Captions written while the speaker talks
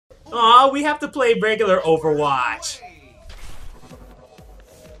Aw, we have to play regular Overwatch.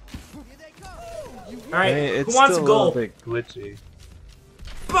 Alright, It's who wants still a a little goal? bit glitchy.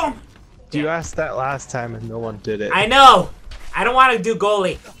 Boom! You asked that last time and no one did it. I know! I don't want to do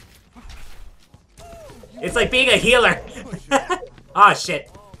goalie. It's like being a healer. Oh shit.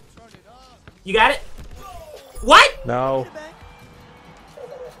 You got it? What? No.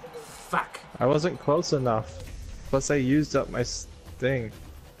 Fuck. I wasn't close enough. Plus I used up my thing.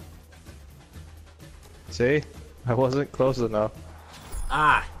 See? I wasn't close enough.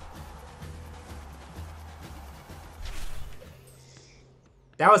 Ah.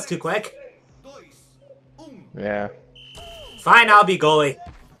 That was too quick. Yeah. Fine, I'll be goalie.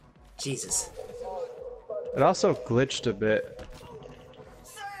 Jesus. It also glitched a bit.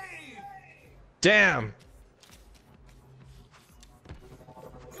 Damn!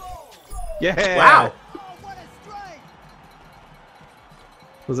 Yeah! Wow.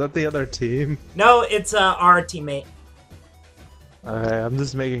 Was that the other team? No, it's our teammate. I'm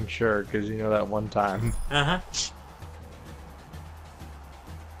just making sure, because you know that one time. Uh-huh.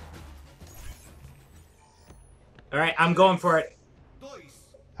 Alright, I'm going for it.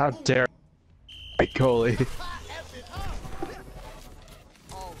 How dare I, goalie?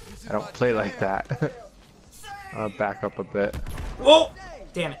 I don't play like that. I'll back up a bit. Whoa!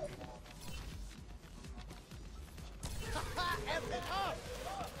 Damn it.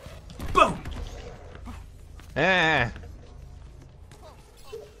 Boom! Eh!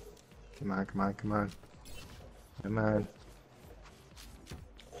 Come on, come on, come on. Come on.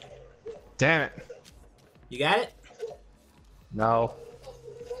 Damn it! You got it? No.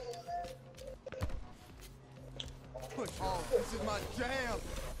 Oh, this is my jam.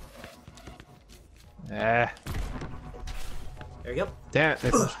 Eh. There you go. Damn it,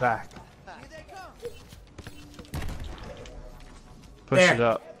 they pushed back. Push There. it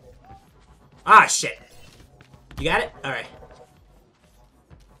up. Ah, shit. You got it? Alright.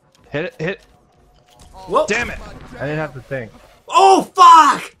 Hit it, hit it. Whoa! Damn it! I didn't have the thing. Oh,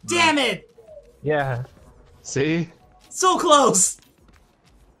 fuck! Damn it! Yeah. See? So close!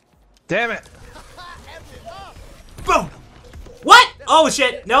 Damn it! Boom! What? Oh,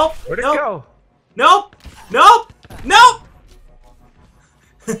 shit. Nope. Where'd it nope. go? Nope. Nope. Nope.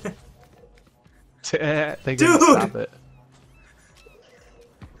 They couldn't Dude! stop it.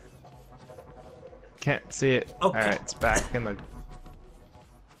 Can't see it. Okay. Alright, it's back in the...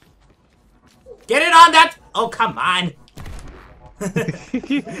 Get it on that. Oh, come on.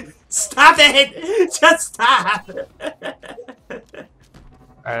 Stop it. Just stop. Alright,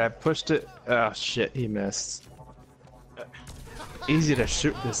 I pushed it. Oh shit, he missed. Easy to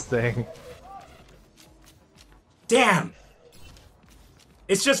shoot this thing. Damn.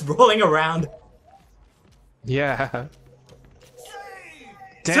 It's just rolling around. Yeah.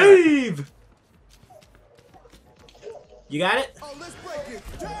 Damn it. Save. You got it? Oh, let's break it.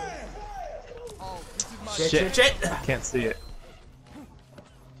 Damn. Oh, this is my Shit, shit, shit. Can't see it.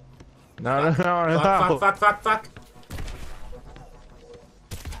 No, no, no, no. Fuck, fuck, fuck, fuck, fuck.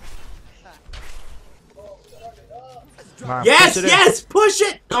 Come on, Yes, push it in. yes, push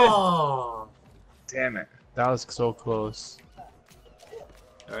it. Oh. Damn it. That was so close.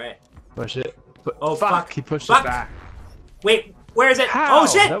 All right. Push it. Oh, fuck. He pushed Fuck. it back. Wait, where is it? How? Oh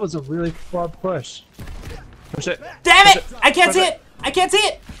shit. That was a really far push. Push it. Damn Push it! I can't Push see it. I can't see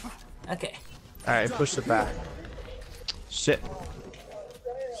it. Okay. Alright, push it back. Shit.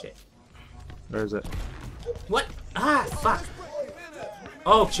 Shit. Where is it? What? Ah, fuck.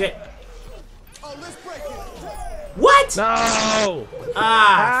 Oh shit. Oh, let's break it. No! What?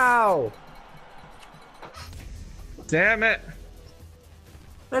 Ah. How? Damn it!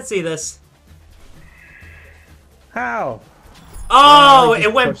 Let's see this. How? Oh, he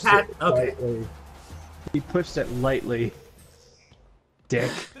it went pushed past. it Okay. lightly. He pushed it lightly. Dick.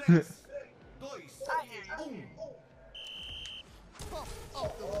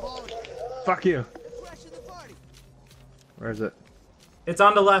 Fuck you. Where is it? It's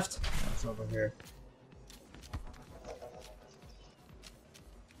on the left. It's over here.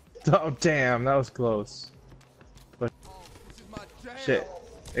 Oh damn, that was close. But shit,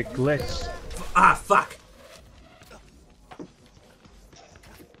 it glitched. Ah, fuck.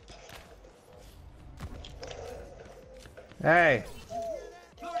 Hey!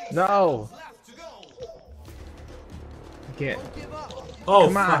 No! I can't. Oh,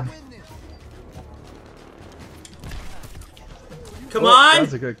 Come on! fuck. Come Oh, on. That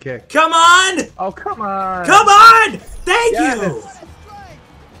was a good kick. Come on. Oh, come on! Come on. Thank you. Yes.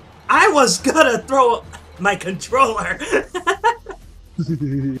 I was gonna throw my controller.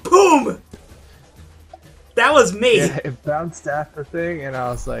 Boom. That was me. Yeah, it bounced off the thing, and I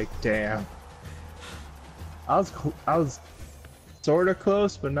was like, damn. I was sort of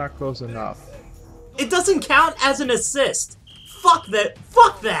close, but not close enough. It doesn't count as an assist. Fuck that.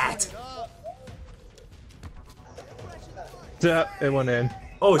 Fuck that. It went in.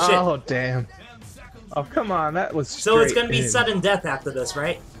 Oh shit. Oh damn. Oh come on, that was So it's straight gonna be in. sudden death after this,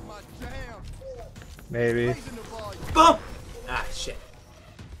 right? Maybe. Boom! Ah, shit.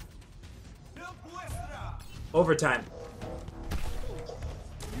 Overtime.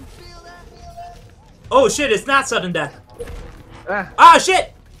 Oh shit, it's not sudden death. Ah. Ah,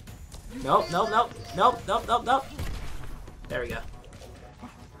 shit! Nope, nope, nope, nope, nope, nope, nope. There we go.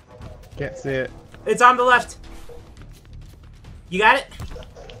 Can't see it. It's on the left. You got it?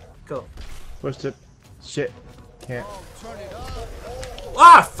 Cool. Pushed it. Shit. Can't.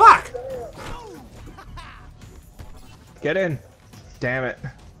 Ah, fuck! Get in. Damn it.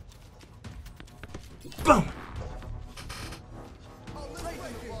 Boom!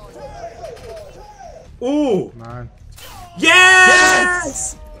 Ooh! Come on.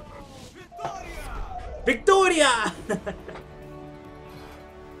 Yes! Victoria!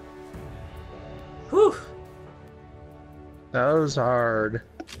 Whew. That was hard.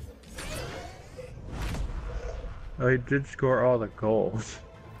 Oh, he did score all the goals.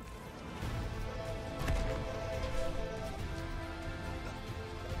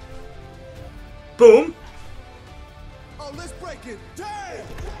 Boom! Oh, let's break it. Damn!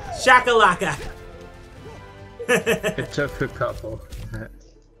 Shakalaka! It took a couple,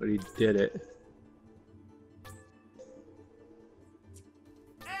 but he did it.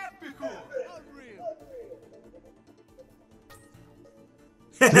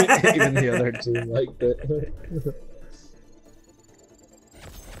 Even the other team liked it.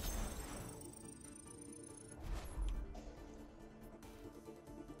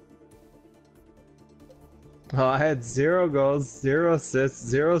 Oh, I had 0 goals, 0 assists,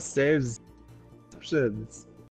 0 saves, options.